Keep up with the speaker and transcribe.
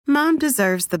Mom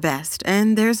deserves the best,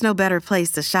 and there's no better place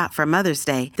to shop for Mother's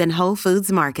Day than Whole Foods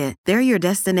Market. They're your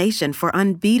destination for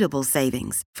unbeatable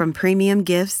savings, from premium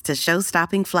gifts to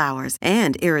show-stopping flowers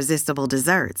and irresistible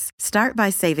desserts. Start by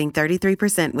saving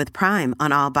 33% with Prime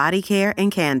on all body care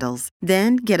and candles.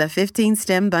 Then get a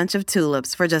 15-stem bunch of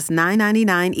tulips for just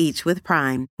 $9.99 each with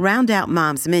Prime. Round out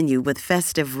Mom's menu with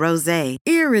festive rosé,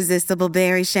 irresistible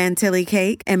berry chantilly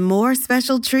cake, and more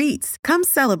special treats. Come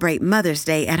celebrate Mother's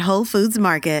Day at Whole Foods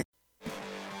Market.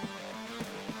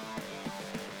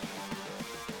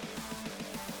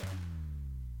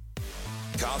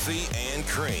 Coffee and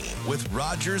Cream with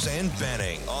Rogers and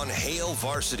Benning on Hail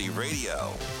Varsity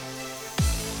Radio.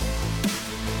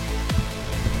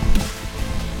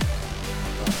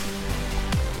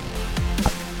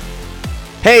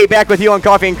 Hey, back with you on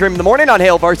Coffee and Cream in the Morning on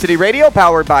Hail Varsity Radio,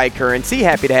 powered by Currency.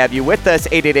 Happy to have you with us,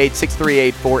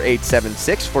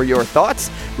 888-638-4876 for your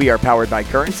thoughts. We are powered by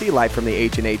Currency, live from the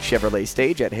H&H Chevrolet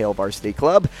stage at Hail Varsity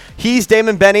Club. He's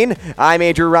Damon Benning. I'm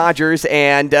Andrew Rogers.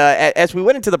 And as we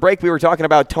went into the break, we were talking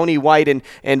about Tony White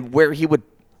and where he would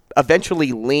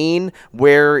eventually lean,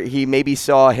 where he maybe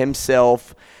saw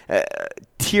himself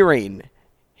tiering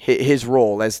his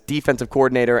role as defensive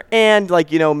coordinator and,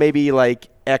 maybe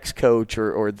ex-coach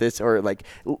or this, or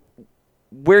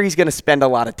where he's going to spend a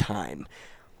lot of time.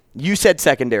 You said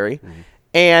secondary,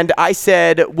 and I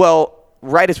said, well,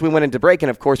 right as we went into break,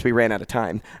 and of course we ran out of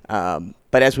time,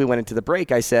 but as we went into the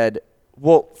break, I said,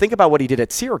 well, think about what he did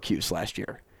at Syracuse last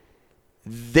year.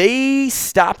 They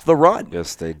stopped the run.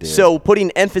 Yes, they did. So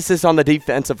putting emphasis on the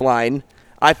defensive line,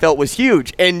 I felt was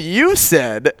huge. And you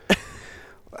said...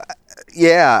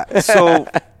 Yeah, so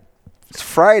it's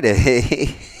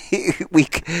Friday.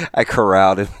 I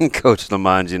corralled him, Coach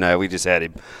Lamange and I. We just had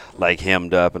him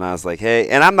hemmed up, and I was like, "Hey,"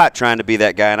 and I'm not trying to be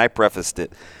that guy, and I prefaced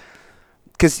it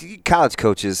because college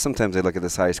coaches sometimes they look at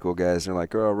this high school guys, and they're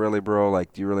like, "Oh, really, bro?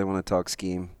 Do you really want to talk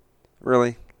scheme?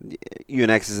 Really? You an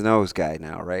X's and O's guy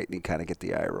now, right?" And you kind of get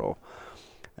the eye roll,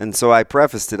 and so I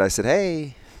prefaced it. I said,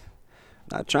 "Hey,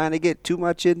 not trying to get too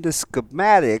much into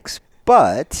schematics,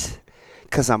 but."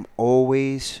 Because I'm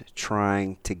always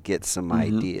trying to get some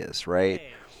ideas, right?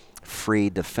 Free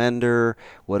defender.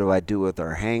 What do I do with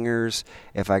our hangers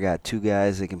if I got two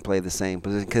guys that can play the same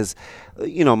position? Because,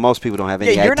 most people don't have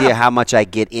any idea how much I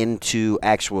get into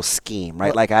actual scheme,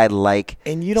 right?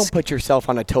 And you don't put yourself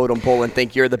on a totem pole and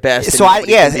think you're the best. So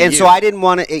I didn't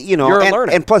want to, You're a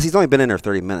learner. And plus, he's only been in there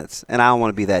 30 minutes, and I don't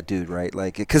want to be that dude, right?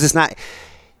 Because it's not.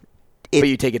 But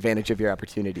you take advantage of your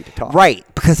opportunity to talk. Right,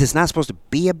 because it's not supposed to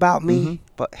be about me.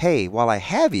 But, hey, while I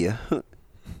have you,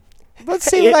 let's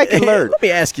see what I can learn. Let me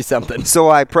ask you something. So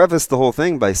I prefaced the whole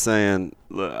thing by saying,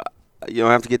 you don't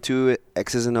have to get two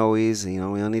X's and O's. We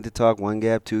don't need to talk one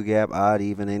gap, two gap, odd,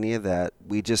 even, any of that.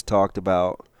 We just talked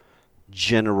about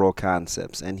general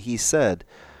concepts. And he said,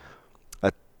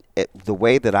 the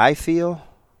way that I feel,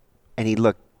 and he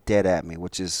looked dead at me,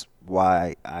 which is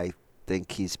why I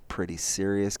think he's pretty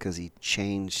serious because he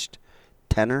changed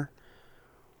tenor.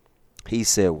 He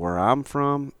said, where I'm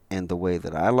from and the way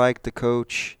that I like to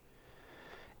coach,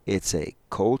 it's a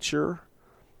culture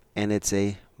and it's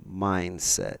a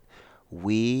mindset.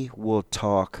 We will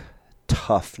talk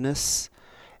toughness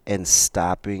and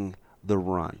stopping the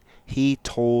run. He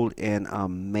told an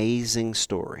amazing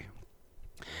story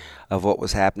of what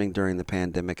was happening during the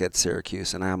pandemic at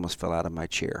Syracuse, and I almost fell out of my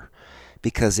chair.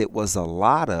 Because it was a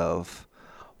lot of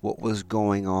what was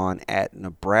going on at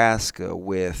Nebraska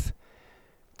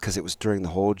because it was during the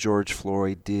whole George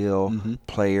Floyd deal,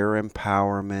 player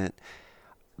empowerment.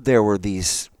 There were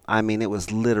it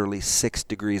was literally 6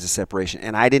 degrees of separation.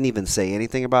 And I didn't even say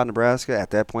anything about Nebraska.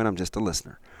 At that point, I'm just a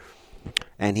listener.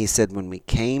 And he said when we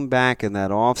came back in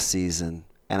that off season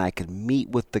and I could meet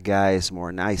with the guys more,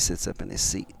 and I sits up in his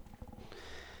seat.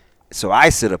 So I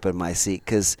sit up in my seat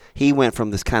because he went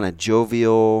from this kind of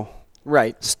jovial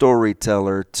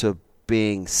storyteller to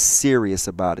being serious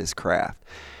about his craft,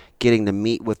 getting to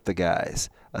meet with the guys,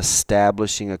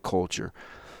 establishing a culture.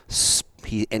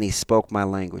 He spoke my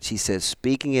language. He said,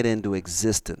 speaking it into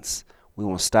existence. We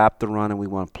want to stop the run and we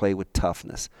want to play with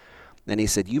toughness. And he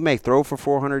said, you may throw for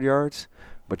 400 yards,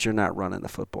 but you're not running the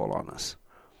football on us.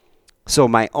 So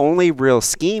my only real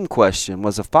scheme question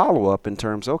was a follow-up in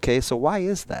terms, okay, so why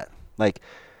is that? And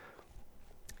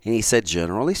he said,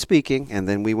 generally speaking, and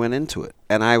then we went into it.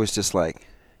 And I was just like,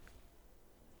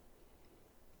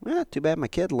 well, too bad my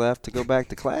kid left to go back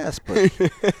to class, but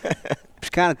it's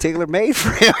kind of tailor-made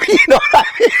for him. You know what I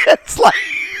mean? It's like,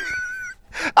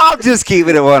 I'm just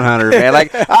keeping it 100, man.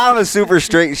 I'm a super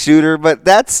straight shooter, but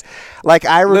that's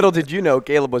little did you know,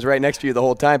 Caleb was right next to you the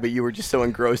whole time, but you were just so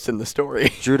engrossed in the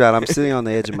story. Drew Dot, I'm sitting on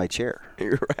the edge of my chair.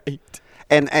 You're right.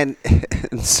 And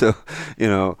so,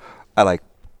 I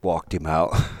walked him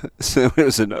out. So it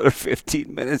was another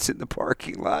 15 minutes in the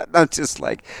parking lot. And I'm just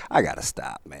like, I got to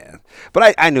stop, man.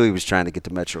 But I knew he was trying to get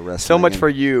to Metro Wrestling. So much for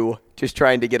you just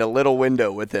trying to get a little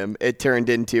window with him. It turned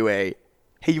into hey,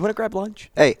 you want to grab lunch?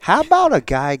 Hey, how about a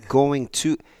guy going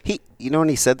to when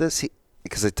he said this,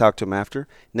 because I talked to him after,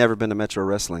 never been to Metro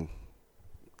Wrestling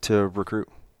to recruit.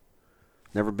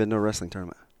 Never been to a wrestling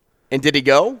tournament. And did he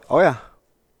go? Oh, yeah.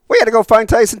 We had to go find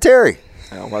Tyson Terry.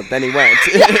 Oh, well, then he went.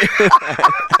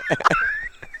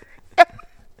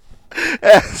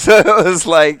 So it was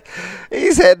like,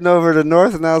 he's heading over to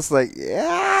North, and I was like,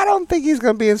 yeah, I don't think he's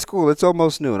going to be in school. It's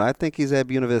almost noon. I think he's at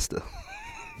Buena Vista.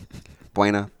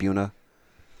 Buena.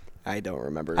 I don't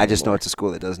remember. I just know it's a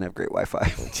school that doesn't have great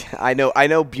Wi-Fi. I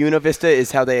know Buena Vista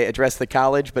is how they address the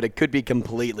college, but it could be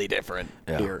completely different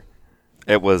here.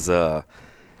 It was,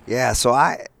 yeah, so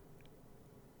I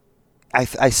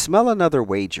smell another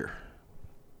wager.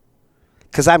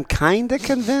 Because I'm kind of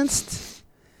convinced.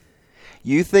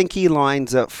 You think he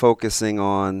lines up focusing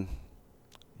on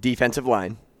defensive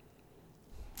line.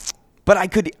 But I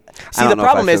could see I the don't know if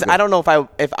problem I is feel good. I don't know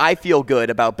if I feel good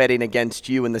about betting against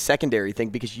you in the secondary thing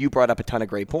because you brought up a ton of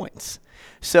great points.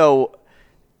 So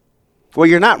Well,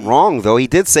 you're not wrong, though. He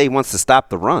did say he wants to stop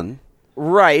the run.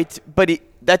 right, but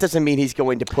that doesn't mean he's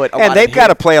going to put a lot And of they've got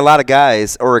to hate. play a lot of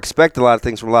guys or expect a lot of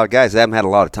things from a lot of guys that haven't had a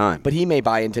lot of time. But he may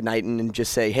buy into Knighton and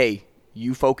just say, hey,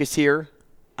 you focus here.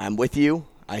 I'm with you.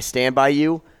 I stand by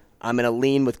you. I'm going to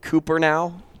lean with Cooper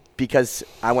now because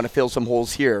I want to fill some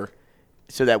holes here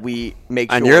so that we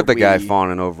make sure And you're the guy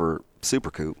fawning over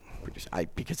Supercoop.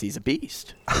 Because he's a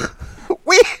beast.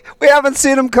 We haven't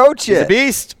seen him coach He's yet. a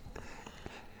beast.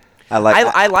 I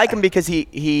like him because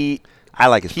he I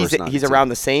like his personality. he's too. around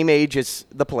the same age as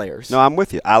the players. No, I'm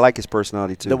with you. I like his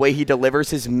personality too. The way he delivers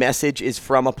his message is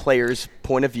from a player's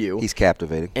point of view. He's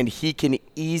captivating. And he can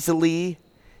easily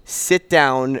sit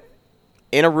down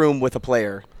in a room with a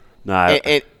player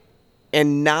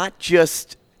and not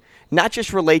just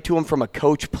relate to him from a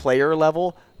coach-player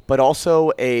level, but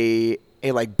also a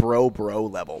like bro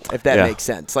level, if that makes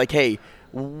sense. Like, hey,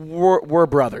 we're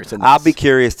brothers. In this. I'll be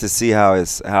curious to see how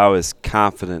his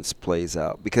confidence plays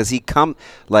out because he comes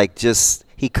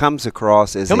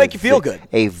across as he'll make you feel good.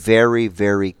 A very,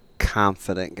 very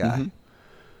confident guy.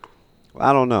 Mm-hmm.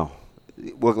 I don't know.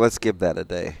 Well, let's give that a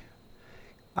day.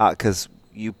 Because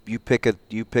you pick a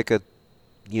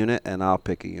unit and I'll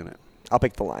pick a unit. I'll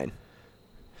pick the line.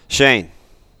 Shane,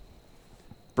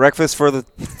 breakfast for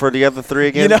the other three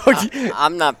again.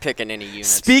 I'm not picking any units.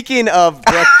 Speaking of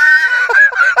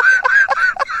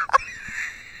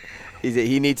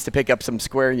he needs to pick up some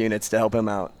square units to help him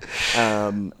out.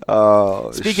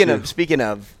 Speaking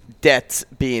of debts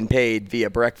being paid via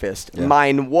breakfast,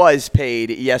 mine was paid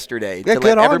yesterday. Yeah, to good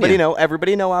let on everybody you. know,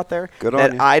 everybody know out there Good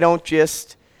that on you. I don't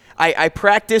just I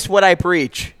practice what I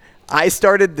preach. I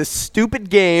started the stupid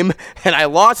game and I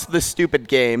lost the stupid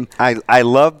game. I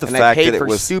love the And I fact paid that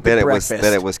for stupid breakfast.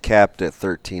 it was capped at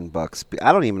 $13.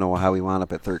 I don't even know how we wound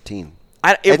up at 13.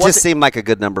 It It just wasn't- seemed like a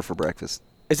good number for breakfast.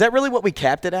 Is that really what we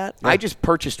capped it at? I just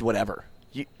purchased whatever.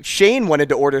 Shane wanted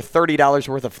to order $30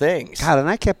 worth of things. God, and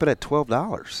I kept it at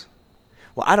 $12.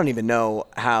 Well, I don't even know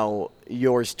how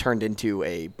yours turned into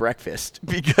a breakfast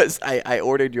because I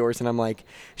ordered yours and I'm like,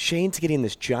 Shane's getting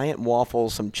this giant waffle,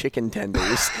 some chicken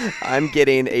tenders. I'm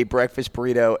getting a breakfast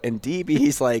burrito. And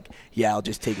DB's like, yeah, I'll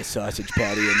just take a sausage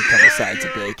patty and a couple sides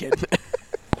of bacon.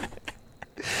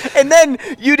 And then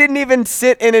you didn't even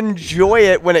sit and enjoy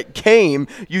it when it came.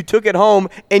 You took it home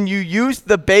and you used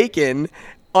the bacon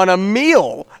on a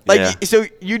meal. So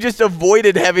you just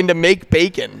avoided having to make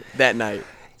bacon that night.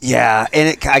 Yeah,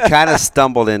 and I kind of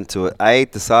stumbled into it. I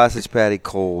ate the sausage patty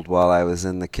cold while I was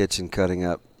in the kitchen cutting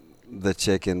up the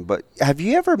chicken. But have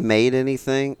you ever made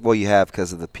anything? Well, you have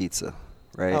because of the pizza,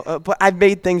 right? But I've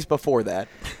made things before that.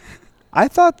 I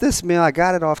thought this meal, I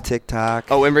got it off TikTok.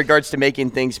 Oh, in regards to making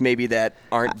things maybe that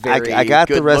aren't very I got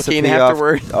good the recipe looking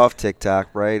afterward. off TikTok,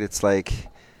 right? It's like,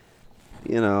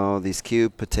 these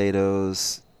cubed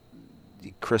potatoes,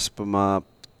 you crisp them up,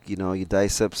 you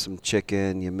dice up some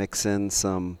chicken, you mix in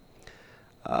some,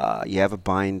 you have a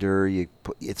binder,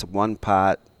 it's one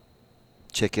pot,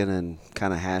 chicken and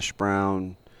kind of hash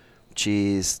brown,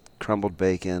 cheese, crumbled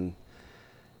bacon.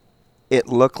 It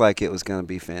looked like it was going to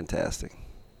be fantastic.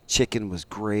 Chicken was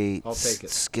great. I'll take it.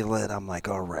 Skillet, I'm like,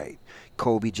 all right.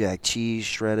 Kobe Jack cheese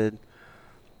shredded.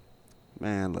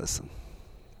 Man, listen.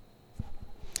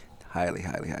 Highly,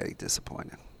 highly, highly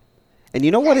disappointed. And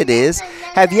you know what it is?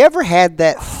 Have you ever had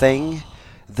that thing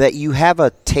that you have a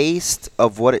taste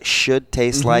of what it should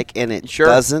taste like and it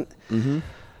doesn't? Mm-hmm.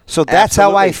 So that's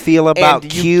how I Absolutely. feel about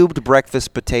And you- cubed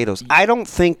breakfast potatoes. I don't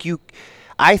think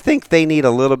I think they need a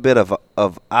little bit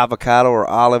of avocado or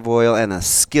olive oil and a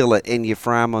skillet, and you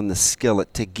fry them on the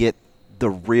skillet to get the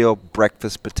real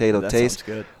breakfast potato That taste. sounds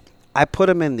good. I put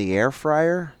them in the air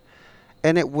fryer,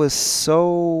 and it was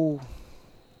so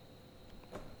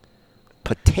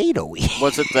potatoey.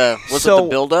 Was it the So-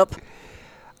 build-up?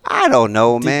 I don't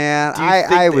know, man. do you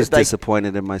think I that, was like,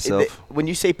 disappointed in myself. When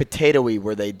you say potatoey,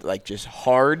 were they like just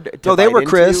hard? To No, they bite were into?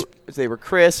 crisp. They were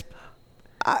crisp.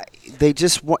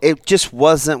 It just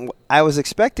wasn't. I was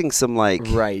expecting some like.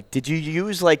 Right. Did you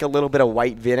use like a little bit of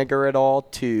white vinegar at all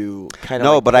to kind of?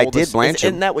 No, like but I pull the did blanch 'em.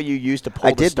 Isn't that what you used to pull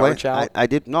I the did starch blanch. out? I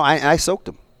did. No, I soaked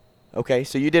them Okay,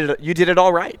 so you did it. You did it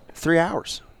all right. 3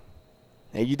 hours.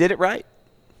 And you did it right.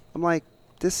 I'm like,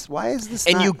 this. Why is this?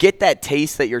 And not- you get that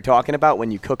taste that you're talking about when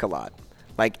you cook a lot.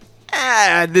 Like,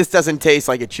 this doesn't taste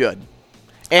like it should.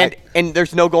 And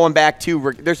there's no going back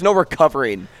to. There's no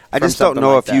recovering. I from just don't something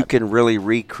know like if you that. can really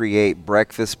recreate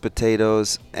breakfast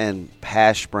potatoes and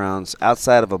hash browns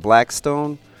outside of a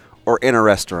Blackstone or in a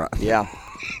restaurant. Yeah.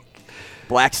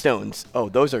 Blackstones. Oh,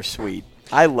 those are sweet.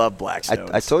 I love Blackstones.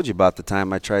 I told you about the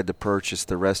time I tried to purchase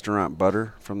the restaurant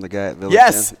butter from the guy at Village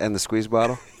Yes. Inn and the squeeze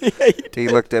bottle. Yeah, you He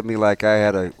looked at me like I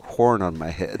had a horn on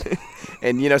my head.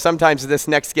 And, sometimes this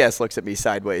next guest looks at me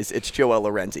sideways. It's Joel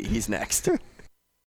Lorenzi. He's next.